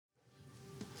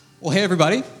Well, hey,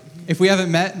 everybody. If we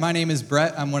haven't met, my name is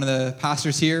Brett. I'm one of the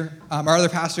pastors here. Our other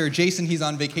pastor, Jason, he's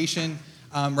on vacation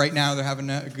right now. They're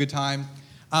having a good time.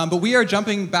 But we are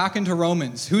jumping back into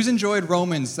Romans. Who's enjoyed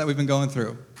Romans that we've been going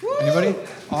through? Anybody?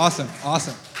 Awesome.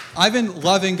 I've been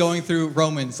loving going through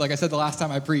Romans, like I said the last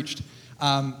time I preached.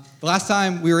 The last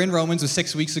time we were in Romans was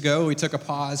 6 weeks ago. We took a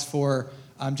pause for,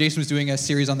 Jason was doing a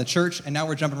series on the church, and now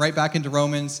we're jumping right back into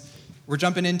Romans. We're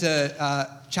jumping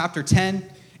into chapter 10.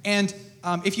 And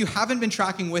if you haven't been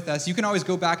tracking with us, you can always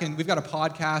go back, and we've got a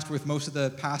podcast with most of the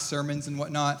past sermons and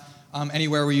whatnot,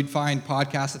 anywhere where you'd find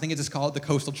podcasts. I think it's just called the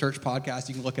Coastal Church Podcast.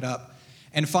 You can look it up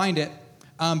and find it.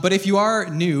 But if you are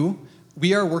new,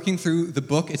 we are working through the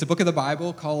book. It's a book of the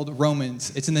Bible called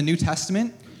Romans. It's in the New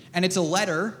Testament, and it's a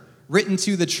letter written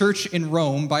to the church in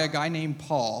Rome by a guy named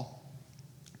Paul.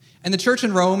 And the church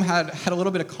in Rome had a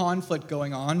little bit of conflict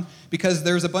going on because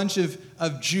there's a bunch of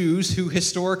Jews who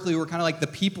historically were kind of like the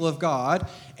people of God.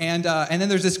 And then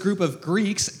there's this group of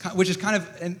Greeks, which is kind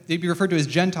of, and they'd be referred to as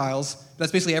Gentiles. But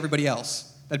that's basically everybody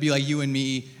else. That'd be like you and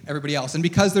me, everybody else. And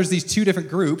because there's these two different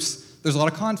groups, there's a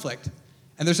lot of conflict.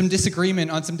 And there's some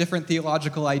disagreement on some different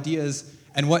theological ideas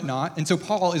and whatnot. And so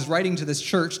Paul is writing to this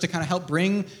church to kind of help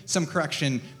bring some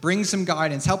correction, bring some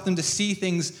guidance, help them to see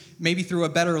things maybe through a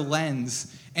better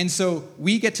lens. And so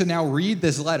we get to now read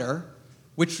this letter,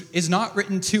 which is not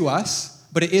written to us,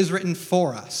 but it is written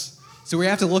for us. So we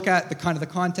have to look at the kind of the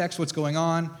context, what's going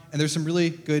on, and there's some really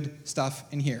good stuff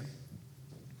in here.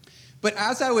 But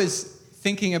as I was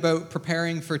thinking about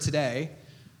preparing for today,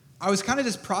 I was kind of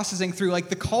just processing through like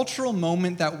the cultural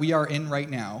moment that we are in right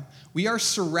now. We are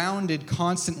surrounded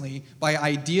constantly by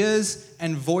ideas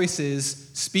and voices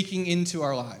speaking into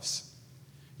our lives.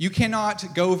 You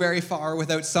cannot go very far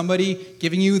without somebody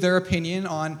giving you their opinion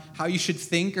on how you should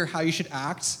think or how you should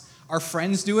act. Our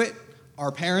friends do it.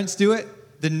 Our parents do it.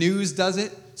 The news does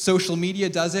it. Social media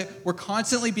does it. We're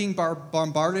constantly being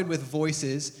bombarded with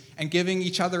voices and giving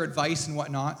each other advice and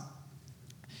whatnot.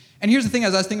 And here's the thing,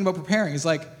 as I was thinking about preparing, is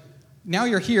like, now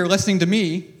you're here listening to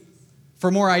me for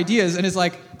more ideas, and it's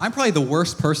like, I'm probably the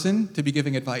worst person to be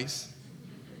giving advice.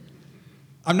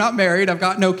 I'm not married. I've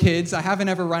got no kids. I haven't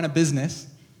ever run a business.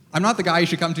 I'm not the guy you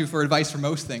should come to for advice for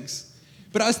most things.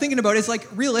 But I was thinking about it, it's like,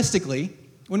 realistically,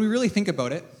 when we really think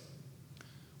about it,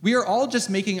 we are all just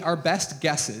making our best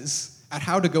guesses at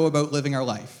how to go about living our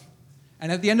life.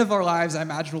 And at the end of our lives, I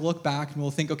imagine we'll look back and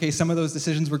we'll think, okay, some of those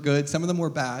decisions were good, some of them were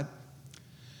bad.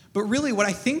 But really, what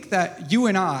I think that you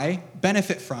and I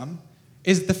benefit from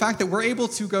is the fact that we're able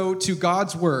to go to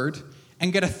God's Word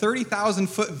and get a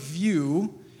 30,000-foot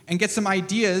view and get some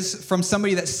ideas from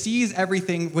somebody that sees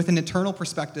everything with an eternal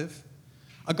perspective,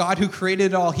 a God who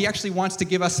created it all. He actually wants to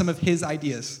give us some of his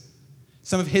ideas,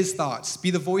 some of his thoughts, be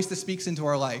the voice that speaks into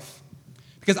our life.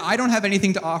 Because I don't have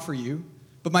anything to offer you,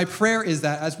 but my prayer is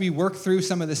that as we work through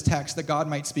some of this text, that God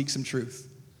might speak some truth.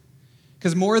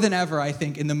 Because more than ever, I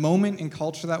think, in the moment and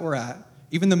culture that we're at,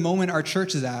 even the moment our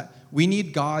church is at, we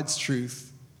need God's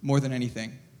truth more than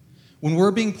anything. When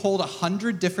we're being pulled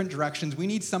 100 different directions, we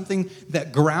need something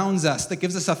that grounds us, that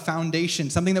gives us a foundation,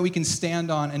 something that we can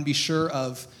stand on and be sure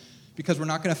of, because we're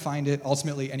not going to find it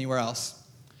ultimately anywhere else.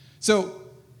 So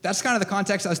that's kind of the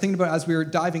context I was thinking about as we were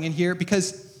diving in here,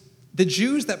 because the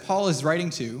Jews that Paul is writing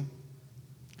to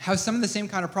have some of the same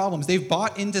kind of problems. They've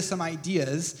bought into some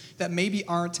ideas that maybe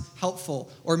aren't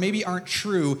helpful or maybe aren't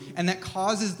true, and that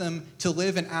causes them to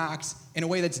live and act in a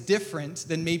way that's different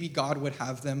than maybe God would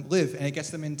have them live, and it gets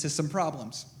them into some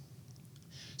problems.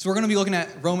 So we're going to be looking at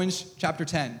Romans chapter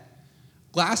 10.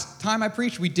 Last time I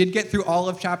preached, we did get through all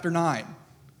of chapter 9,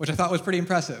 which I thought was pretty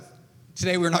impressive.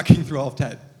 Today, we're not getting through all of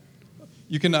 10.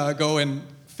 You can go and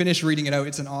finish reading it out.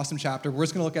 It's an awesome chapter. We're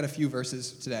just going to look at a few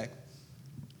verses today.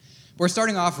 We're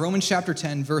starting off Romans chapter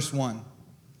 10, verse 1.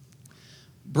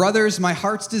 Brothers, my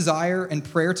heart's desire and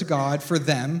prayer to God for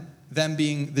them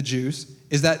being the Jews,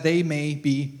 is that they may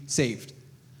be saved.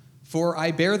 For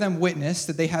I bear them witness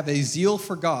that they have a zeal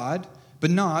for God,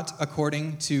 but not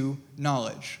according to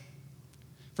knowledge.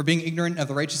 For being ignorant of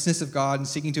the righteousness of God and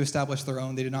seeking to establish their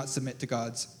own, they did not submit to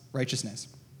God's righteousness.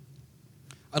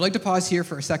 I'd like to pause here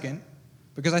for a second,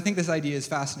 because I think this idea is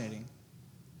fascinating.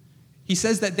 He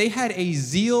says that they had a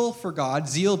zeal for God.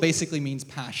 Zeal basically means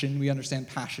passion. We understand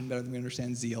passion better than we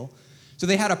understand zeal. So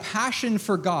they had a passion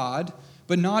for God,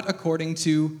 but not according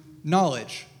to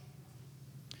knowledge.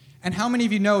 And how many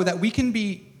of you know that we can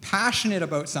be passionate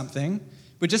about something,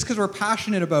 but just because we're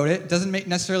passionate about it doesn't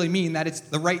necessarily mean that it's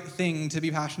the right thing to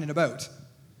be passionate about?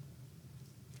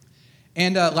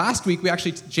 And last week,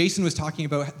 Jason was talking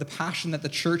about the passion that the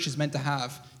church is meant to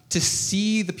have to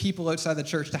see the people outside the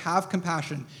church, to have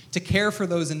compassion, to care for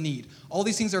those in need. All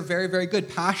these things are very, very good.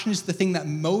 Passion is the thing that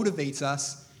motivates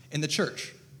us in the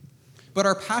church. But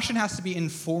our passion has to be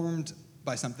informed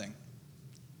by something.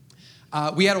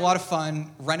 We had a lot of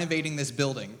fun renovating this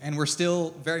building, and we're still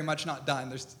very much not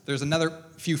done. There's another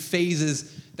few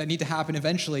phases that need to happen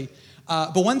eventually.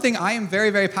 But one thing I am very,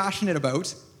 very passionate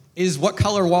about is what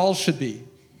color walls should be.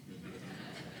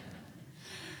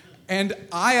 And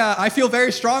I feel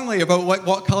very strongly about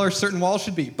what color certain walls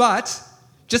should be. But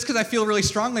just because I feel really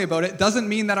strongly about it doesn't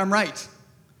mean that I'm right.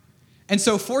 And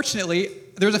so fortunately,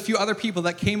 there's a few other people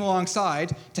that came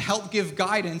alongside to help give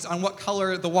guidance on what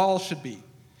color the walls should be.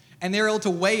 And they were able to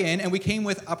weigh in, and we came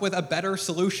up with a better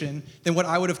solution than what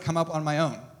I would have come up on my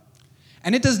own.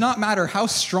 And it does not matter how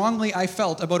strongly I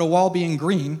felt about a wall being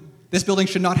green, this building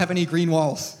should not have any green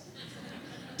walls.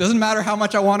 Doesn't matter how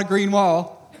much I want a green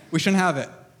wall, we shouldn't have it.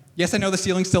 Yes, I know the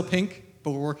ceiling's still pink,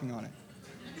 but we're working on it.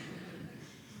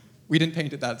 We didn't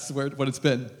paint it, that's what it's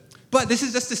been. But this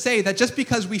is just to say that just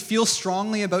because we feel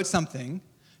strongly about something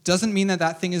doesn't mean that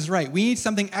that thing is right. We need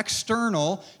something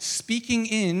external speaking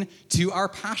in to our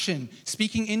passion,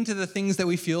 speaking into the things that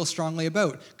we feel strongly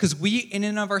about. Because we, in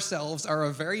and of ourselves, are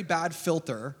a very bad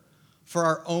filter for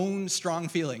our own strong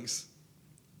feelings.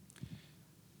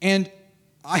 And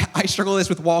I struggle with this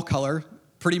with wall color,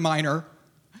 pretty minor.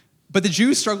 But the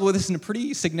Jews struggle with this in a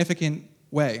pretty significant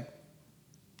way.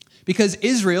 Because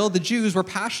Israel, the Jews, were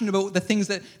passionate about the things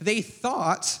that they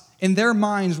thought in their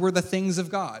minds were the things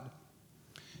of God.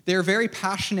 They're very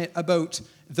passionate about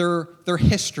their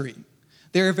history.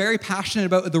 They're very passionate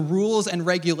about the rules and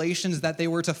regulations that they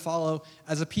were to follow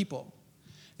as a people.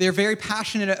 They're very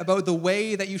passionate about the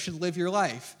way that you should live your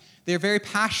life. They're very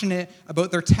passionate about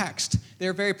their text.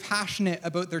 They're very passionate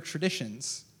about their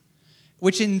traditions.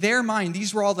 Which in their mind,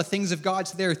 these were all the things of God,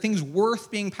 so they're things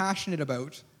worth being passionate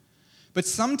about. But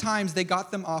sometimes they got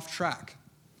them off track.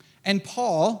 And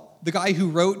Paul, the guy who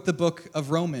wrote the book of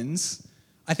Romans,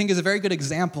 I think is a very good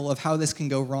example of how this can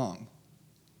go wrong.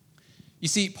 You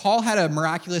see, Paul had a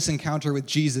miraculous encounter with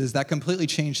Jesus that completely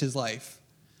changed his life.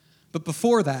 But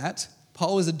before that,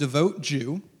 Paul was a devout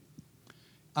Jew.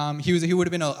 He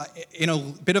would have been in a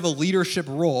bit of a leadership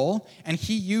role, and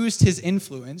he used his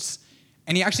influence.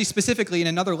 And he actually specifically, in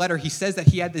another letter, he says that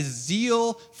he had this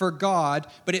zeal for God,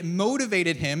 but it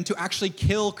motivated him to actually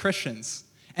kill Christians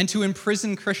and to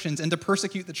imprison Christians and to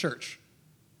persecute the church.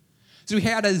 So he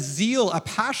had a zeal, a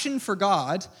passion for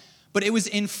God, but it was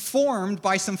informed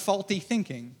by some faulty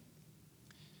thinking.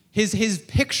 His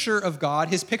picture of God,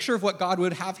 his picture of what God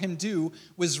would have him do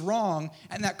was wrong,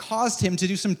 and that caused him to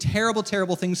do some terrible,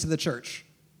 terrible things to the church.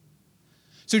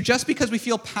 So just because we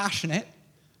feel passionate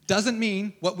doesn't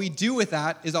mean what we do with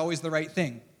that is always the right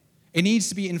thing. It needs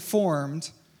to be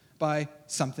informed by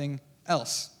something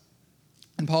else.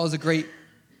 And Paul is a great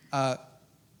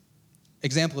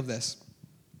example of this.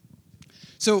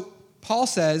 So Paul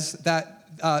says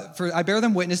that, for I bear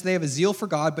them witness, they have a zeal for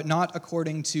God, but not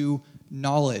according to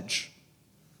knowledge.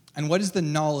 And what is the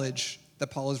knowledge that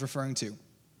Paul is referring to?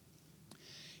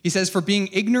 He says, for being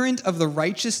ignorant of the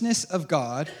righteousness of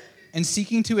God and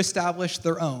seeking to establish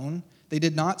their own, they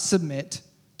did not submit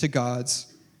to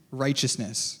God's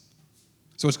righteousness.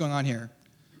 So what's going on here?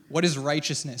 What is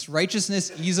righteousness?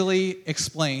 Righteousness, easily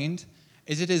explained,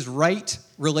 is it is right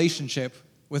relationship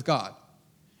with God.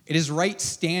 It is right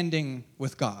standing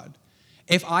with God.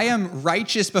 If I am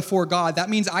righteous before God, that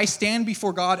means I stand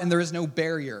before God and there is no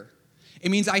barrier. It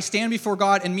means I stand before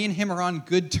God and me and him are on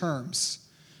good terms.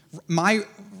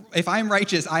 If I'm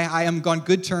righteous, I am on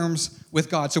good terms with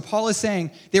God. So Paul is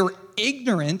saying they were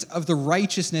ignorant of the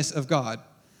righteousness of God.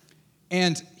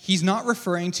 And he's not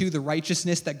referring to the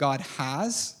righteousness that God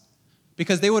has,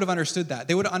 because they would have understood that.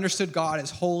 They would have understood God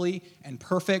as holy and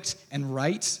perfect and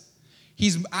right.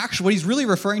 What he's really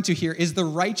referring to here is the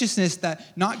righteousness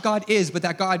that not God is, but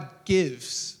that God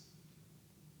gives.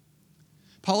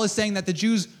 Paul is saying that the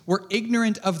Jews were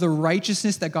ignorant of the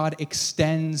righteousness that God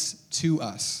extends to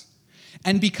us.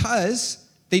 And because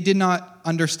they did not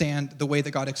understand the way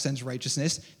that God extends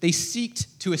righteousness, they seeked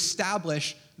to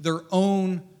establish their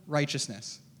own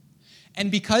righteousness. And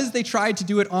because they tried to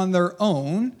do it on their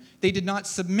own, they did not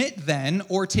submit then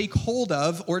or take hold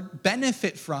of or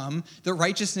benefit from the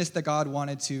righteousness that God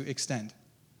wanted to extend.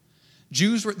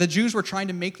 The Jews were trying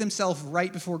to make themselves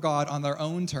right before God on their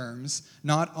own terms,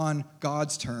 not on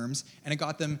God's terms, and it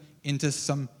got them into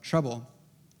some trouble.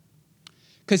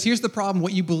 Because here's the problem.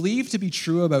 What you believe to be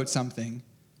true about something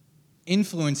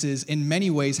influences in many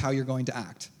ways how you're going to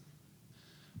act.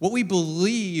 What we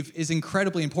believe is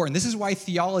incredibly important. This is why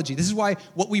theology, this is why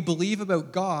what we believe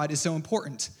about God is so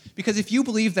important. Because if you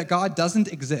believe that God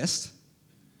doesn't exist,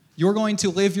 you're going to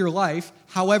live your life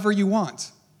however you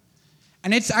want.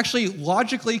 And it's actually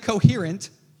logically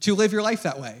coherent to live your life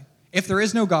that way. If there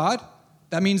is no God,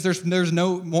 that means there's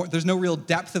no real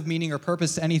depth of meaning or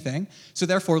purpose to anything. So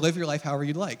therefore, live your life however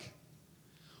you'd like.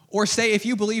 Or say if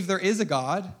you believe there is a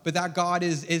God, but that God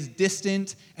is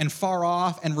distant and far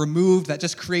off and removed, that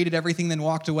just created everything then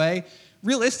walked away,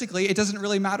 realistically, it doesn't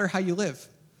really matter how you live.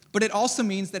 But it also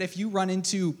means that if you run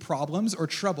into problems or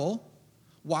trouble,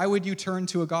 why would you turn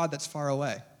to a God that's far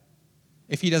away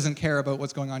if he doesn't care about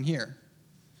what's going on here?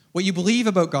 What you believe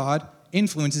about God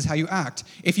influences how you act.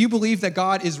 If you believe that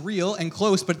God is real and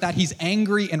close, but that he's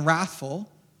angry and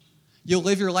wrathful, you'll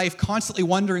live your life constantly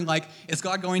wondering, like, is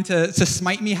God going to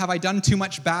smite me? Have I done too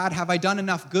much bad? Have I done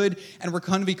enough good? And we're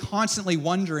going to be constantly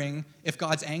wondering if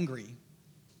God's angry.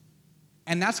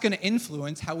 And that's going to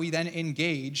influence how we then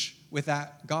engage with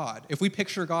that God. If we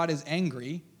picture God as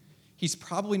angry, he's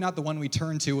probably not the one we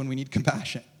turn to when we need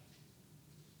compassion.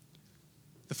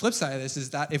 The flip side of this is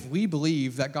that if we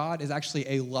believe that God is actually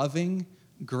a loving,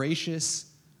 gracious,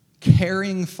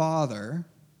 caring Father,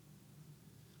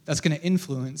 that's going to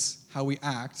influence how we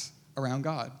act around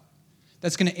God.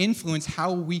 That's going to influence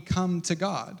how we come to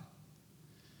God.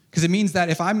 Because it means that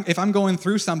if I'm going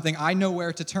through something, I know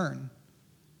where to turn.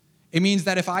 It means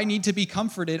that if I need to be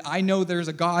comforted, I know there's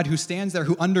a God who stands there,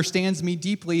 who understands me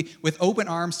deeply with open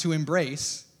arms to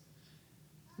embrace.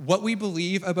 What we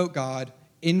believe about God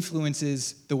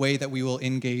influences the way that we will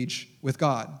engage with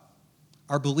God.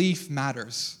 Our belief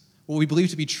matters. What we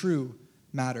believe to be true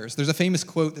matters. There's a famous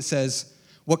quote that says,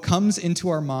 "What comes into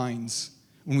our minds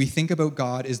when we think about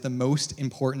God is the most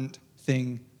important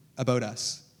thing about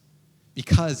us,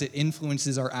 because it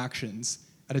influences our actions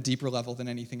at a deeper level than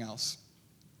anything else."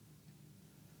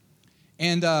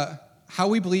 And how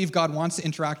we believe God wants to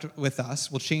interact with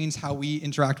us will change how we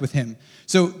interact with him.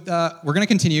 So we're going to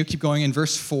continue, keep going in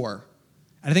verse 4.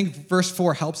 And I think verse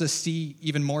 4 helps us see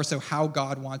even more so how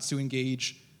God wants to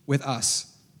engage with us.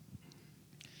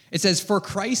 It says, "For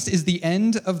Christ is the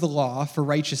end of the law for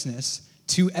righteousness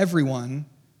to everyone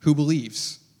who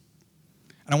believes."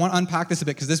 And I want to unpack this a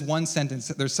bit because this one sentence,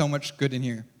 there's so much good in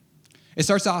here. It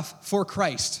starts off, "For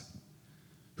Christ."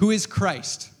 Who is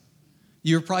Christ?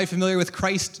 You're probably familiar with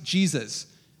Christ Jesus.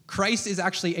 Christ is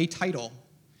actually a title.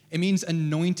 It means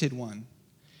anointed one.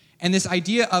 And this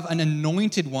idea of an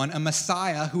anointed one, a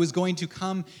Messiah who is going to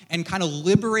come and kind of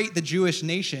liberate the Jewish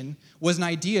nation, was an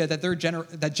idea that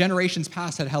that generations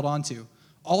past had held on to.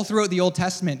 All throughout the Old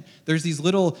Testament, there's these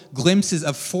little glimpses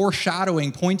of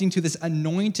foreshadowing pointing to this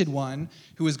anointed one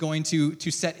who is going to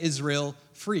set Israel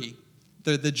free,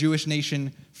 the Jewish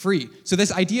nation free. So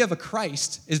this idea of a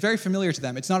Christ is very familiar to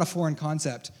them. It's not a foreign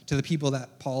concept to the people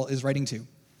that Paul is writing to.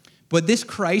 But this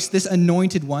Christ, this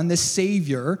anointed one, this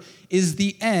Savior, is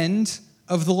the end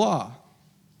of the law.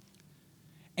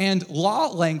 And law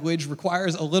language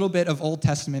requires a little bit of Old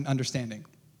Testament understanding.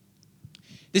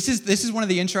 This is one of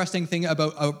the interesting things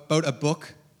about a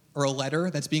book or a letter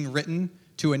that's being written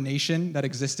to a nation that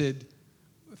existed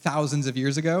thousands of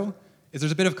years ago, is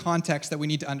there's a bit of context that we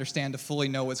need to understand to fully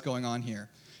know what's going on here.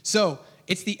 So,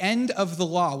 it's the end of the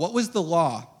law. What was the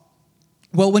law?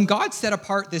 Well, when God set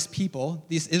apart this people,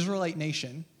 this Israelite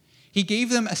nation, he gave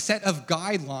them a set of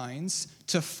guidelines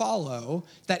to follow,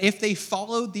 that if they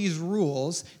followed these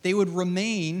rules, they would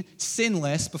remain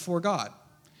sinless before God.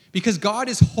 Because God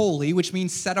is holy, which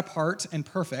means set apart and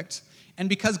perfect, and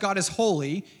because God is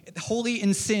holy, holy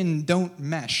and sin don't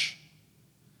mesh.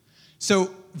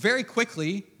 So very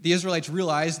quickly, the Israelites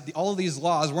realized all of these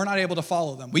laws, we're not able to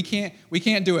follow them. We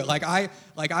can't do it. Like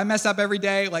I mess up every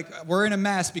day. Like we're in a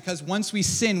mess because once we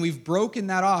sin, we've broken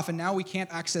that off, and now we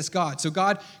can't access God. So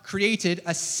God created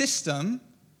a system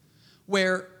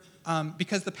where,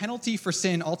 because the penalty for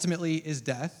sin ultimately is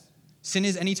death. Sin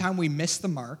is anytime we miss the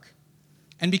mark.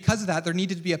 And because of that, there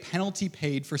needed to be a penalty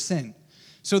paid for sin.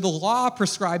 So the law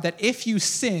prescribed that if you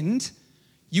sinned,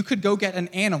 you could go get an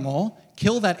animal,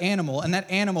 kill that animal, and that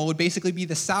animal would basically be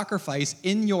the sacrifice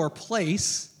in your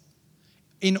place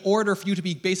in order for you to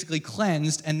be basically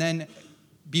cleansed and then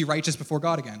be righteous before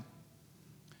God again.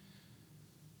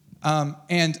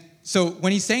 And so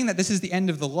when he's saying that this is the end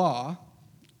of the law,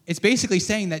 it's basically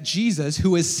saying that Jesus,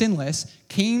 who is sinless,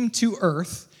 came to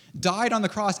earth, died on the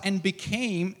cross, and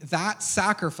became that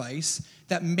sacrifice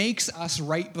that makes us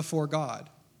right before God.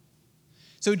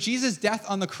 So Jesus' death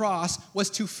on the cross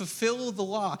was to fulfill the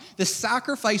law. The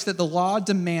sacrifice that the law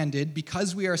demanded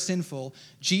because we are sinful,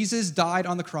 Jesus died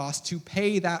on the cross to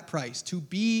pay that price, to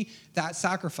be that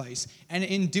sacrifice. And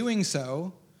in doing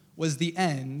so, was the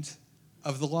end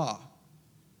of the law.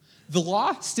 The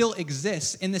law still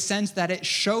exists in the sense that it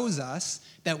shows us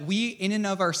that we, in and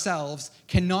of ourselves,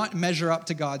 cannot measure up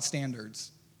to God's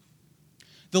standards.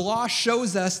 The law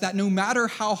shows us that no matter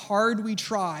how hard we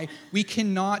try, we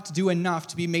cannot do enough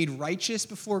to be made righteous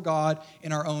before God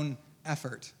in our own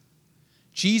effort.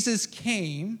 Jesus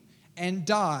came and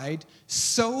died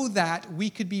so that we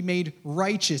could be made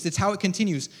righteous. It's how it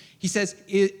continues. He says,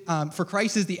 for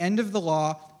Christ is the end of the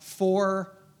law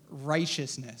for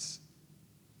righteousness.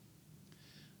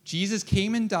 Jesus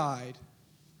came and died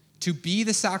to be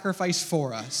the sacrifice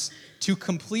for us, to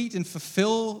complete and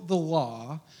fulfill the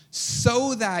law,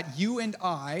 so that you and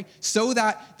I, so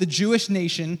that the Jewish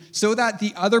nation, so that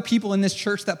the other people in this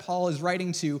church that Paul is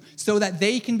writing to, so that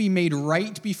they can be made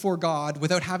right before God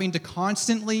without having to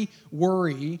constantly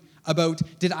worry about,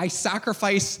 did I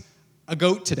sacrifice a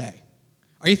goat today?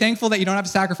 Are you thankful that you don't have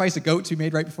to sacrifice a goat to be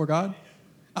made right before God?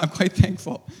 I'm quite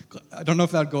thankful. I don't know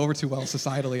if that would go over too well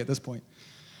societally at this point.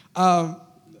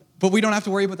 But we don't have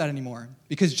to worry about that anymore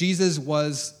because Jesus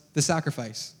was the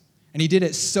sacrifice. And he did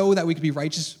it so that we could be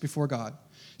righteous before God.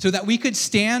 So that we could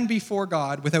stand before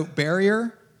God without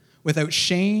barrier, without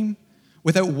shame,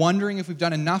 without wondering if we've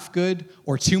done enough good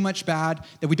or too much bad,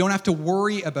 that we don't have to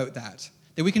worry about that.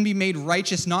 That we can be made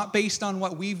righteous not based on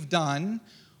what we've done,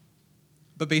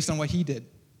 but based on what he did.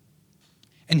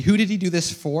 And who did he do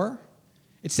this for?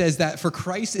 It says that for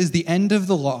Christ is the end of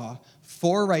the law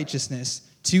for righteousness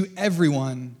to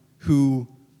everyone who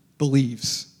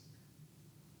believes.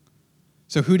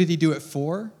 So who did he do it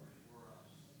for?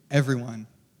 Everyone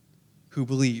who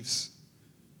believes.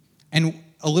 And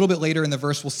a little bit later in the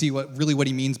verse, we'll see what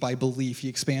he means by belief. He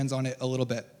expands on it a little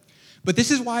bit. But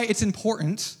this is why it's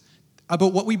important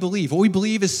about what we believe. What we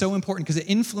believe is so important because it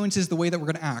influences the way that we're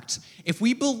going to act. If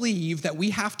we believe that we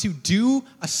have to do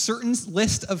a certain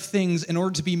list of things in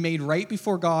order to be made right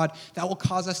before God, that will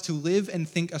cause us to live and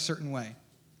think a certain way.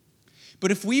 But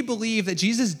if we believe that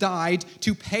Jesus died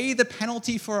to pay the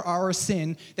penalty for our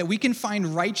sin, that we can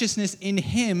find righteousness in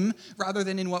him rather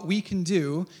than in what we can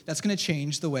do, that's going to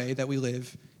change the way that we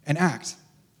live and act.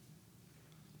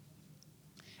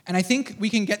 And I think we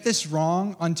can get this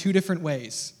wrong on two different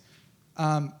ways.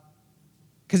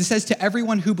 Because it says to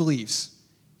everyone who believes.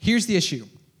 Here's the issue.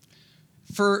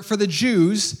 For the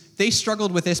Jews, they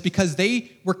struggled with this because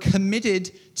they were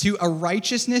committed to a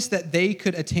righteousness that they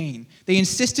could attain. They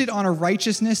insisted on a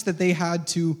righteousness that they had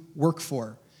to work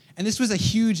for. And this was a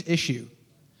huge issue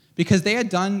because they had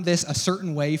done this a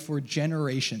certain way for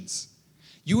generations.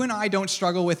 You and I don't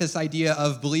struggle with this idea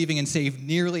of believing and saved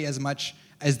nearly as much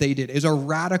as they did. It was a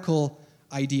radical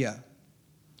idea.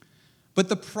 But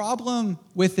the problem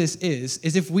with this is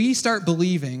if we start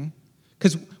believing,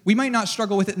 because we might not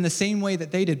struggle with it in the same way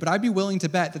that they did, but I'd be willing to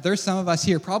bet that there's some of us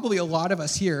here, probably a lot of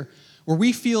us here, where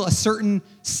we feel a certain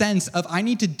sense of I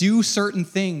need to do certain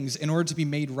things in order to be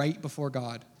made right before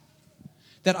God.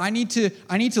 That I need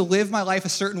to live my life a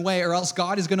certain way or else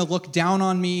God is going to look down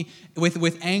on me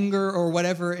with anger or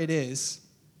whatever it is.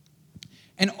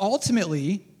 And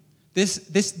ultimately,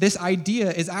 this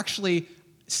idea is actually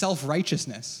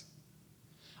self-righteousness.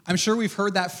 I'm sure we've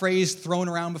heard that phrase thrown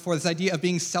around before, this idea of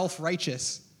being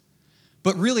self-righteous.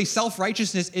 But really,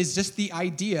 self-righteousness is just the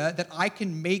idea that I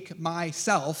can make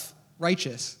myself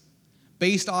righteous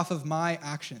based off of my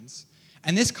actions.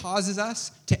 And this causes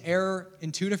us to err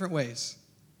in two different ways.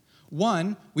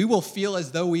 One, we will feel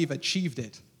as though we've achieved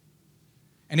it.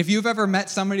 And if you've ever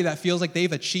met somebody that feels like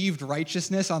they've achieved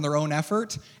righteousness on their own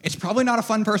effort, it's probably not a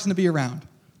fun person to be around.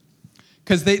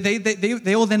 Because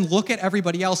they will then look at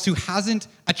everybody else who hasn't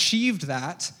achieved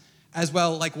that as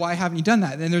well, like, why haven't you done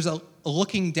that? And there's a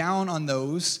looking down on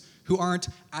those who aren't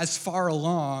as far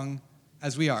along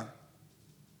as we are.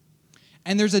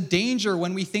 And there's a danger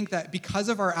when we think that because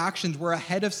of our actions, we're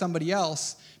ahead of somebody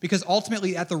else, because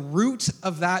ultimately at the root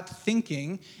of that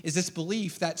thinking is this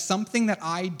belief that something that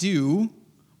I do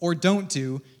or don't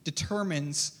do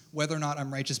determines whether or not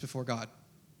I'm righteous before God.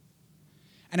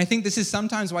 And I think this is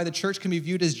sometimes why the church can be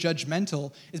viewed as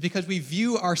judgmental, is because we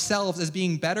view ourselves as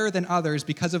being better than others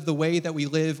because of the way that we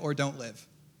live or don't live.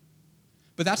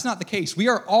 But that's not the case. We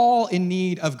are all in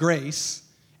need of grace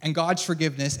and God's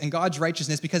forgiveness and God's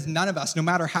righteousness because none of us, no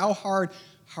matter how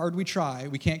hard we try,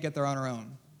 we can't get there on our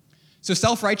own. So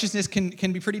self-righteousness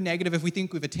can be pretty negative if we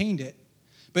think we've attained it,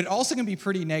 but it also can be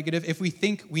pretty negative if we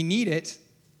think we need it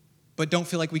but don't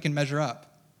feel like we can measure up.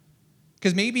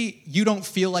 Because maybe you don't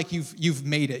feel like you've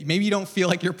made it. Maybe you don't feel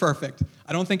like you're perfect.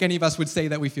 I don't think any of us would say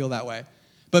that we feel that way.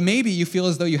 But maybe you feel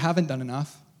as though you haven't done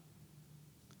enough.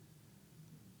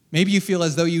 Maybe you feel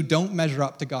as though you don't measure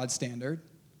up to God's standard.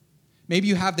 Maybe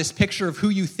you have this picture of who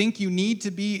you think you need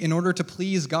to be in order to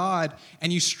please God,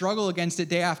 and you struggle against it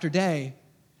day after day.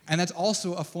 And that's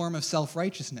also a form of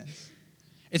self-righteousness.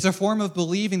 It's a form of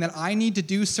believing that I need to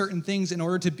do certain things in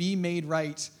order to be made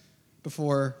right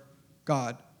before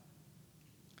God.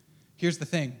 Here's the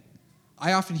thing.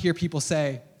 I often hear people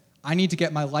say, I need to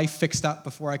get my life fixed up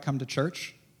before I come to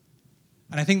church.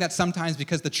 And I think that's sometimes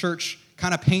because the church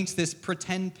kind of paints this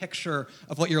pretend picture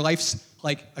of what your life's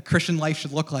like, a Christian life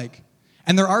should look like.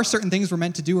 And there are certain things we're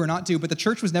meant to do or not do, but the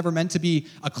church was never meant to be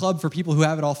a club for people who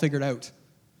have it all figured out.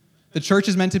 The church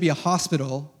is meant to be a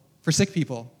hospital for sick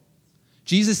people.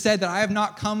 Jesus said that I have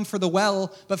not come for the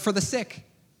well, but for the sick.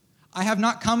 I have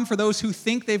not come for those who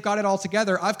think they've got it all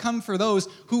together. I've come for those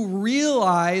who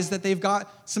realize that they've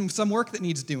got some work that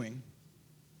needs doing.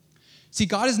 See,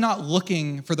 God is not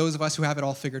looking for those of us who have it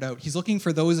all figured out. He's looking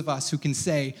for those of us who can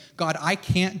say, God, I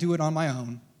can't do it on my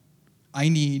own. I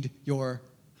need your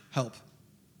help.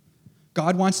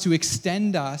 God wants to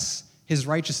extend us his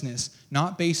righteousness,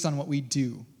 not based on what we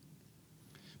do.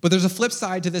 But there's a flip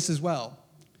side to this as well.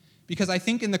 Because I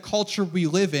think in the culture we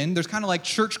live in, there's kind of like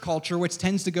church culture, which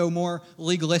tends to go more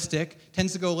legalistic,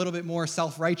 tends to go a little bit more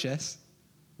self-righteous,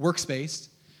 works-based.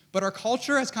 But our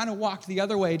culture has kind of walked the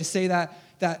other way to say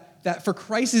that for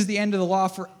Christ is the end of the law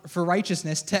for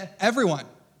righteousness to everyone.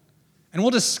 And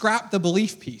we'll just scrap the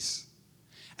belief piece.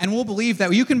 And we'll believe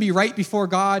that you can be right before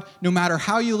God no matter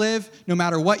how you live, no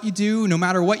matter what you do, no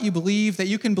matter what you believe, that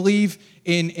you can believe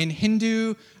in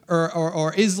Hindu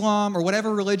or Islam or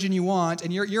whatever religion you want,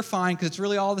 and you're fine because it's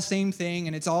really all the same thing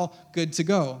and it's all good to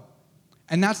go.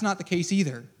 And that's not the case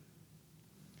either.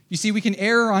 You see, we can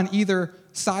err on either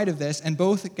side of this, and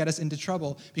both get us into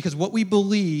trouble because what we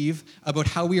believe about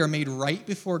how we are made right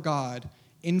before God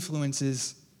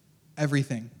influences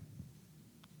everything.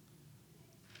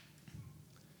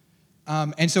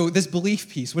 And so this belief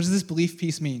piece, what does this belief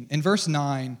piece mean? In verse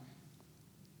 9,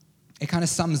 it kind of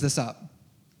sums this up.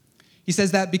 He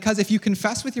says that because if you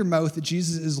confess with your mouth that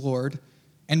Jesus is Lord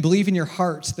and believe in your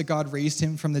heart that God raised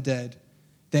him from the dead,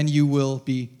 then you will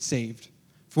be saved.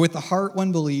 For with the heart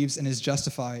one believes and is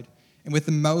justified, and with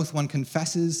the mouth one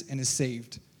confesses and is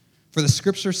saved. For the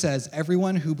scripture says,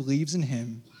 everyone who believes in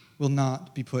him will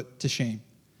not be put to shame.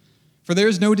 For there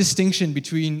is no distinction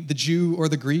between the Jew or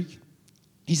the Greek.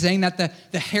 He's saying that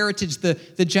the heritage,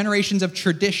 the generations of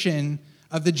tradition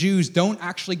of the Jews don't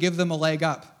actually give them a leg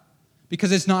up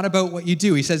because it's not about what you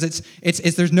do. He says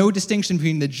there's no distinction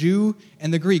between the Jew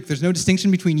and the Greek. There's no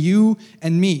distinction between you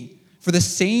and me. For the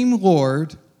same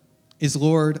Lord is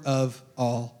Lord of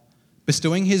all,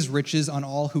 bestowing his riches on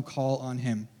all who call on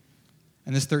him.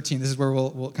 And this 13, this is where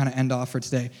we'll kind of end off for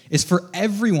today, is for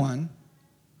everyone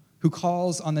who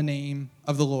calls on the name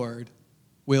of the Lord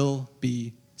will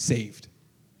be saved.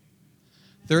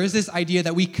 There is this idea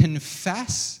that we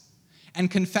confess,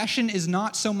 and confession is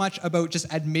not so much about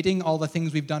just admitting all the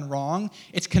things we've done wrong.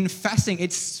 It's confessing,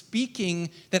 it's speaking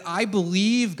that I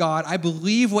believe, God, I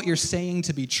believe what you're saying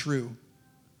to be true.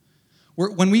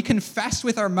 When we confess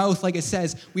with our mouth, like it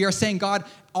says, we are saying, God,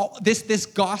 this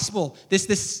gospel,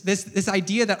 this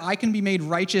idea that I can be made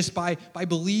righteous by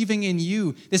believing in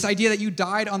you, this idea that you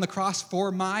died on the cross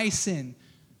for my sin,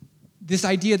 this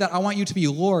idea that I want you to be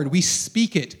Lord, we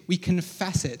speak it, we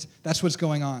confess it. That's what's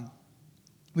going on.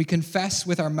 We confess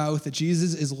with our mouth that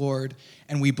Jesus is Lord,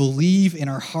 and we believe in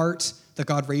our heart that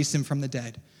God raised him from the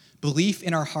dead. Belief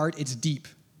in our heart, it's deep.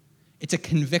 It's a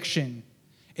conviction.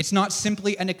 It's not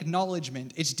simply an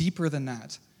acknowledgement. It's deeper than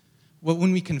that. Well,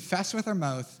 when we confess with our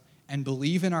mouth and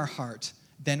believe in our heart,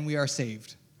 then we are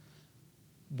saved.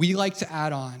 We like to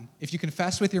add on, if you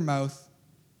confess with your mouth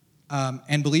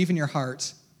and believe in your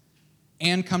heart,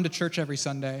 and come to church every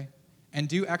Sunday, and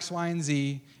do X, Y, and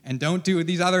Z, and don't do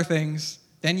these other things,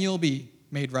 then you'll be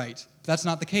made right. But that's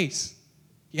not the case.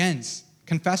 He ends.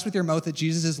 Confess with your mouth that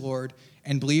Jesus is Lord,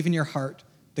 and believe in your heart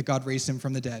that God raised him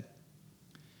from the dead.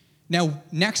 Now,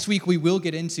 next week we will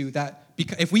get into that,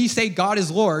 because if we say God is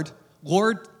Lord,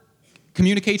 Lord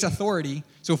communicates authority.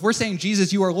 So if we're saying,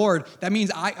 Jesus, you are Lord, that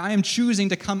means I am choosing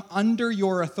to come under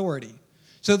your authority.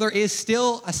 So there is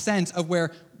still a sense of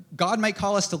where God might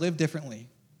call us to live differently.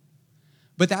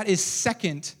 But that is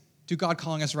second to God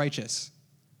calling us righteous.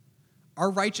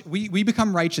 We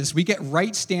become righteous. We get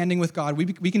right standing with God.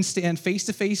 We can stand face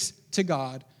to face to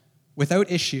God without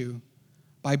issue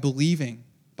by believing,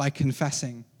 by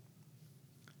confessing.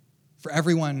 For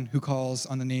everyone who calls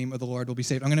on the name of the Lord will be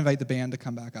saved. I'm going to invite the band to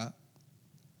come back up.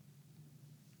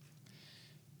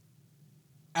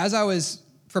 As I was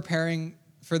preparing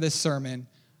for this sermon,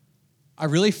 I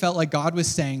really felt like God was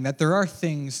saying that there are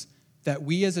things that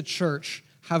we as a church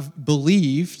have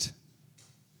believed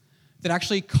that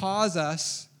actually cause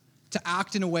us to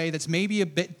act in a way that's maybe a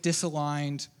bit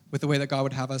disaligned with the way that God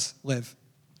would have us live.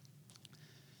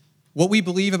 What we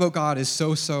believe about God is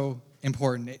so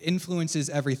important. It influences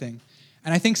everything.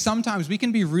 And I think sometimes we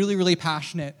can be really, really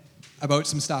passionate about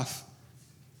some stuff.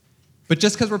 But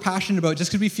just because we're passionate about it,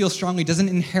 just because we feel strongly, doesn't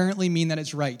inherently mean that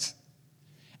it's right.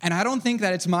 And I don't think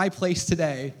that it's my place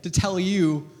today to tell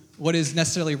you what is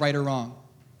necessarily right or wrong.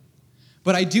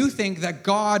 But I do think that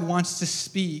God wants to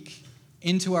speak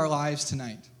into our lives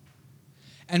tonight.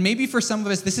 And maybe for some of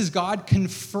us, this is God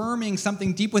confirming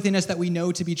something deep within us that we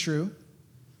know to be true.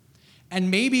 And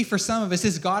maybe for some of us,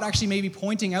 this is God actually maybe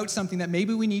pointing out something that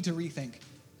maybe we need to rethink.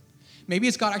 Maybe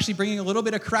it's God actually bringing a little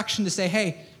bit of correction to say,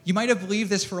 hey, you might have believed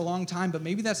this for a long time, but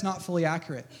maybe that's not fully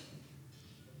accurate.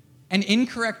 An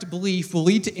incorrect belief will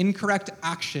lead to incorrect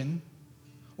action,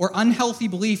 or unhealthy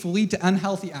belief will lead to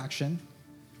unhealthy action.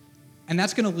 And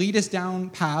that's going to lead us down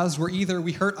paths where either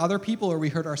we hurt other people or we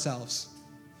hurt ourselves.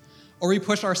 Or we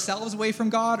push ourselves away from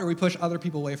God or we push other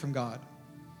people away from God.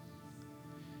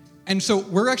 And so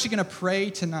we're actually going to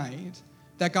pray tonight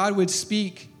that God would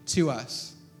speak to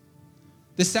us.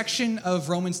 The section of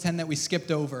Romans 10 that we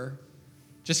skipped over,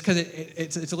 just because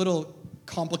it's a little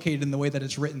complicated in the way that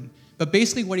it's written. But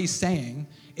basically what he's saying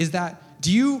is that,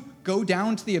 do you go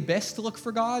down to the abyss to look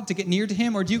for God, to get near to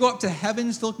him? Or do you go up to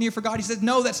heavens to look near for God? He says,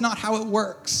 no, that's not how it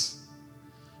works.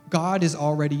 God is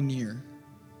already near.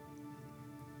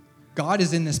 God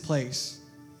is in this place.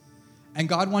 And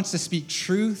God wants to speak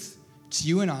truth to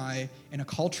you and I in a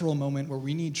cultural moment where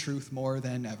we need truth more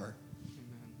than ever.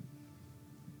 Amen.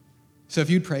 So if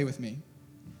you'd pray with me.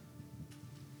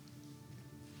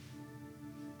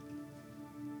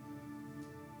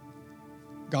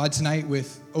 God, tonight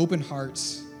with open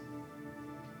hearts,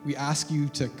 we ask you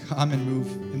to come and move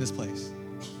in this place.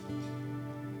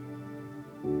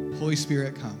 Holy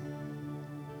Spirit, come.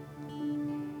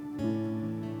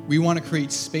 We want to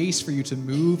create space for you to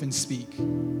move and speak.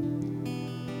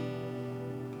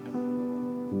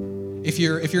 If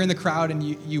you're in the crowd and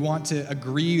you want to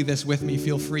agree this with me,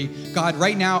 feel free. God,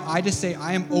 right now, I just say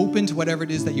I am open to whatever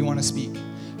it is that you want to speak.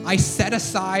 I set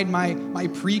aside my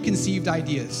preconceived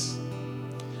ideas.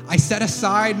 I set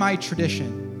aside my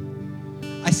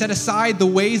tradition. I set aside the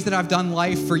ways that I've done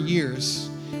life for years.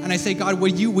 And I say, God,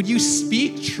 would you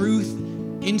speak truth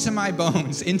into my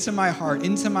bones, into my heart,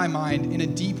 into my mind in a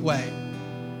deep way?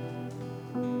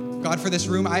 God, for this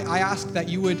room, I ask that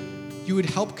you would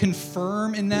help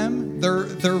confirm in them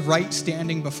their right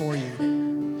standing before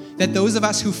you. That those of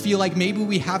us who feel like maybe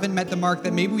we haven't met the mark,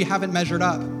 that maybe we haven't measured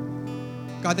up,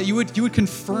 God, that you would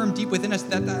confirm deep within us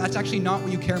that that's actually not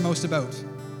what you care most about.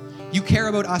 You care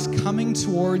about us coming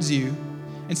towards you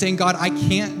and saying, God, I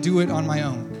can't do it on my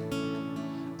own.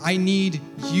 I need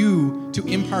you to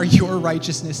impart your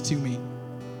righteousness to me.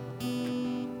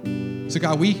 So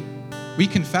God, we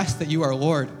confess that you are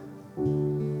Lord.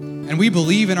 And we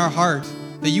believe in our heart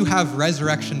that you have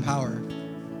resurrection power,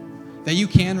 that you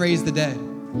can raise the dead,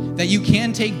 that you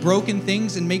can take broken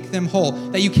things and make them whole,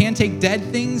 that you can take dead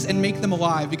things and make them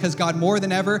alive, because God, more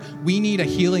than ever, we need a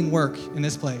healing work in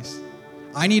this place.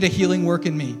 I need a healing work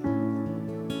in me.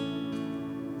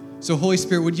 So Holy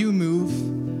Spirit, would you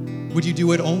move? Would you do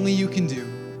what only you can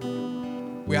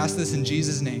do? We ask this in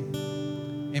Jesus' name.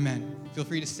 Amen. Feel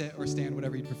free to sit or stand,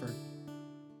 whatever you prefer.